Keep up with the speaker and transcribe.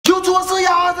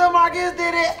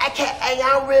AKA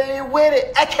I'm really with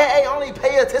it. AKA only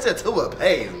pay attention to what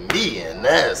pays me, and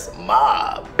that's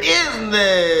my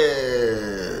business.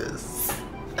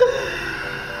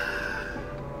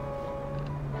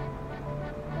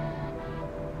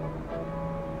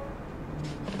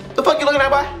 The fuck you looking at,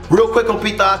 boy? Real quick on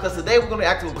Pita, because today we're gonna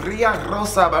act with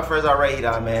Brillarosa by Fuerza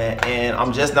Regida, man. And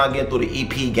I'm just not getting through the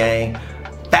EP gang.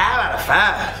 5 out of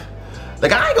 5.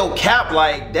 Like, I ain't gonna cap,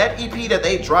 like, that EP that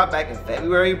they dropped back in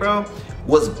February, bro,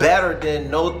 was better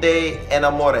than No Te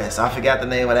Enamores. I forgot the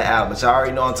name of the album, but y'all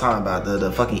already know what I'm talking about.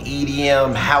 The fucking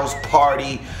EDM, house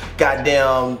party,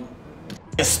 goddamn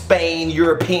Spain,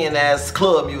 European ass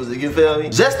club music, you feel me?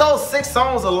 Just those 6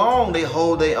 songs alone, they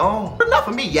hold their own. But enough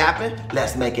of me yapping,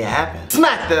 let's make it happen.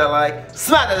 Smack that like,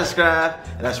 smack that subscribe,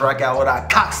 and let's rock out with our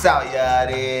cocks out, y'all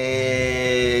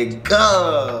dig.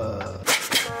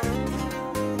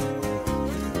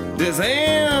 This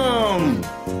him.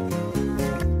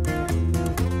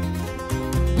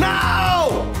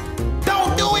 No!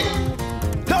 Don't do it!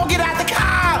 Don't get out the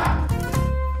car!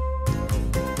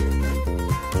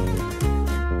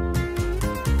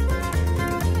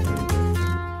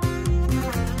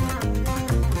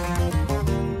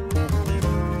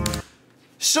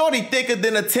 Shorty thicker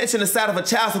than the tension inside of a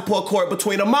child support court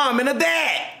between a mom and a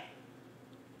dad.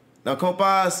 Now,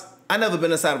 compas, I never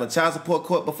been inside of a child support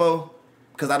court before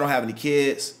because I don't have any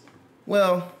kids.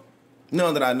 Well,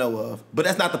 none that I know of. But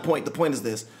that's not the point. The point is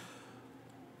this.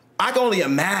 I can only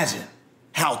imagine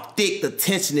how thick the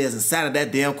tension is inside of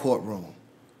that damn courtroom.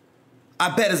 I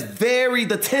bet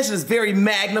the tension is very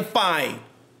magnifying.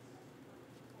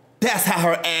 That's how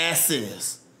her ass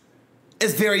is.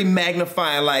 It's very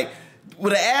magnifying. Like,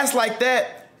 with an ass like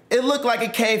that, it looked like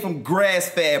it came from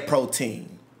grass-fed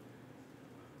protein.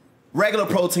 Regular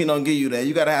protein don't give you that.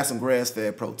 You gotta have some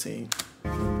grass-fed protein.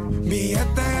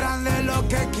 Billete grande, lo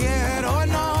que quiero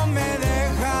no me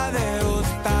deja de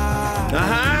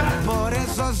gustar. Por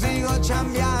eso sigo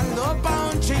chambeando pa'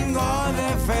 un chingo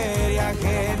de feria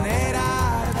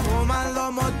generar.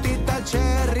 Fumando motita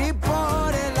cherry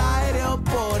por el aire o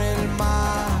por el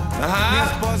mar. Mi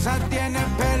esposa tiene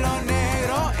pelo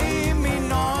negro y mi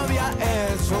novia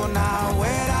es una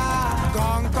güera.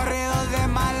 Con corridos de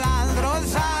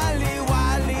malandros al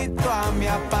igualito a mi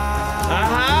papá.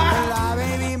 La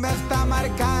baby me está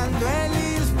marcando el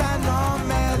Insta, no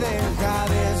me deja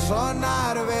de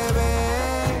sonar,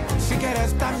 bebé. Si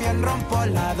quieres también rompo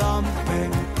la dompe.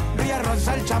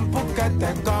 Brillarosa el champú que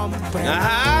te compre.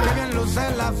 Que bien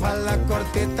luce la falda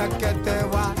cortita que te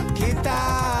voy a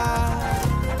quitar.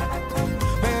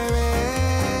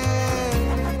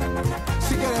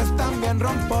 También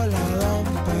rompo la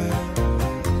dompe.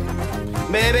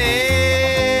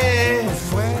 Baby.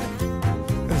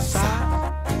 Fuerza.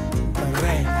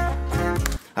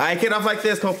 I ain't kidding off like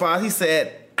this, compas. He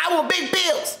said, I want big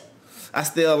bills. I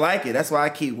still like it. That's why I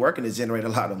keep working to generate a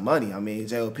lot of money. I mean,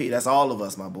 JOP, that's all of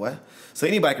us, my boy. So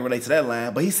anybody can relate to that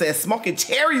line. But he said smoking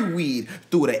cherry weed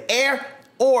through the air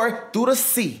or through the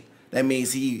sea. That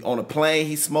means he on a plane,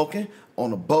 he's smoking.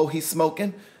 On a boat, he's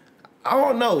smoking. I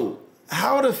don't know.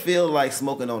 How would it feel like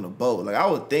smoking on a boat? Like, I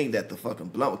would think that the fucking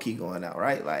blunt would keep going out,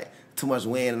 right? Like, too much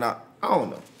wind and all. I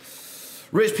don't know.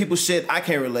 Rich people shit, I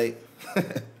can't relate.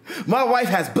 My wife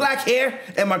has black hair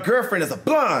and my girlfriend is a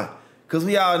blonde. Because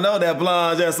we all know that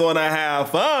blonde just want to have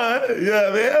fun. You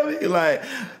know what I mean? Like,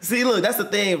 see, look, that's the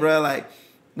thing, bro. Like,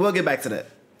 we'll get back to that.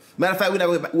 Matter of fact, we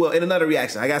never get back. Well, in another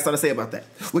reaction, I got something to say about that.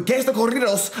 With gangsta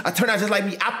corridos, I turn out just like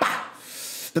me. Apa!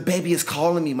 The baby is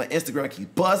calling me. My Instagram keeps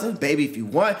buzzing. Baby, if you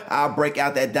want, I'll break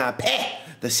out that Don Pet.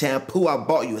 The shampoo I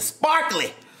bought you is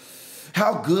sparkly.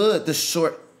 How good the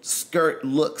short skirt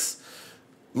looks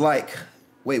like.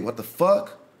 Wait, what the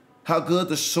fuck? How good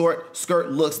the short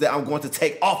skirt looks that I'm going to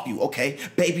take off you, okay?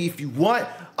 Baby, if you want,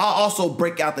 I'll also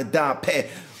break out the Don Pet.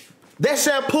 That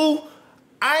shampoo,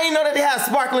 I ain't know that they have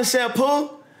sparkling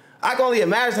shampoo. I can only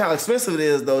imagine how expensive it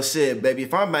is, though. Shit, baby,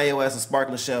 if I'm buying your ass some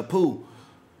sparkling shampoo,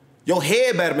 your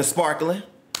head better be sparkling.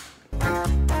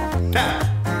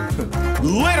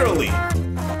 Literally.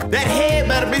 That head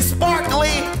better be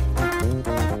sparkling.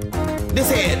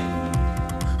 This head.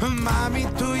 Mami,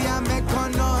 tú ya me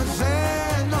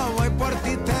conoces. No voy por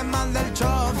ti, te manda el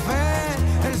chofer.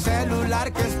 El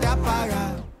celular que esté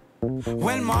apagado.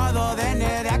 O el modo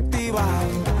de activar.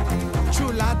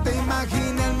 Chula, te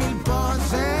imaginé en 1000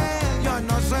 poses. Yo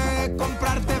no sé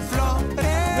comprarte flores.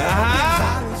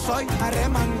 Soy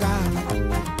arremangado.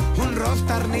 Un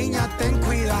rockstar, niña, ten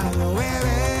cuidado,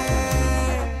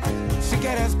 bebé. Si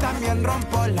quieres también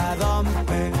rompo la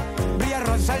dompe.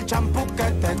 Brillarosa el champú que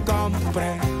te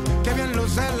compre. Que bien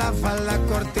luce la falda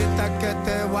cortita que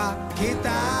te voy a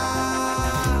quitar,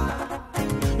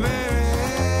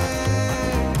 bebé.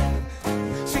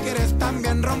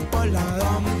 por la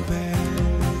dompe.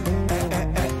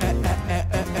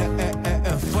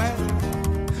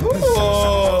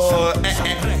 Oh,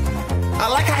 I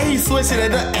like how he's switching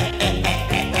it up.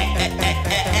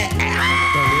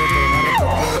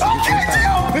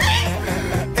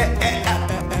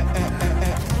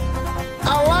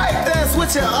 I like that,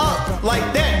 switching up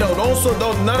like that though.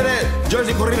 Don't none of that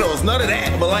Jersey corridos, none of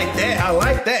that. But like that, I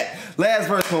like that. Last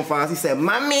verse from Fonz, he said,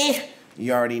 "Mommy,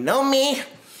 you already know me.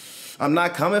 I'm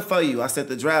not coming for you. I sent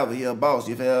the driver, he a boss,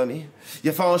 you feel me?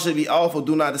 Your phone should be off or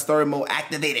do not disturb mode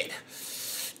activated.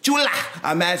 Chula,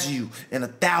 I imagine you in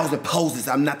 1,000 poses.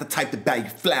 I'm not the type to buy you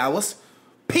flowers.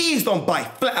 Peas don't buy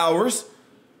flowers.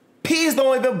 Peas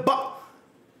don't even buy."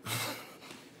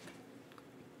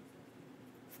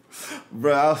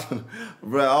 Bro, I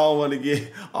don't want to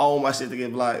get, I don't want my shit to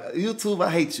get blocked. YouTube, I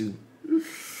hate you.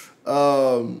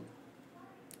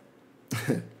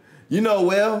 You know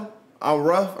well, I'm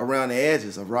rough around the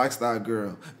edges, a rock star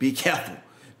girl. Be careful.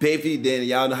 Baby, then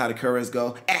y'all know how the currents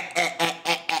go.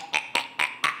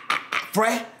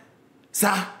 Frias. You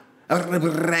know what I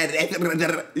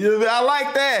mean? I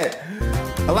like that.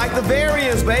 I like the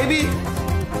variants, baby.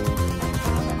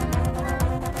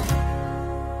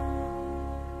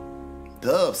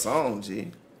 Dub song,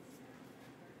 G.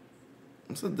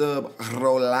 It's a dub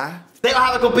rola. They gonna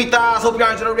have a compitas. Hope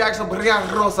y'all enjoyed the reaction of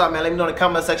Brillarosa, man. Let me know in the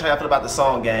comment section how y'all feel about the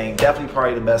song, gang. Definitely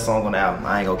probably the best song on the album.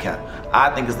 I ain't gonna cap. I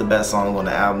think it's the best song on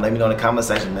the album. Let me know in the comment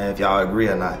section, man, if y'all agree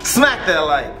or not. Smack that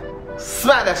like.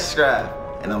 Smack that subscribe.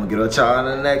 And I'm gonna get on y'all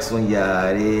in the next one,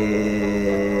 y'all.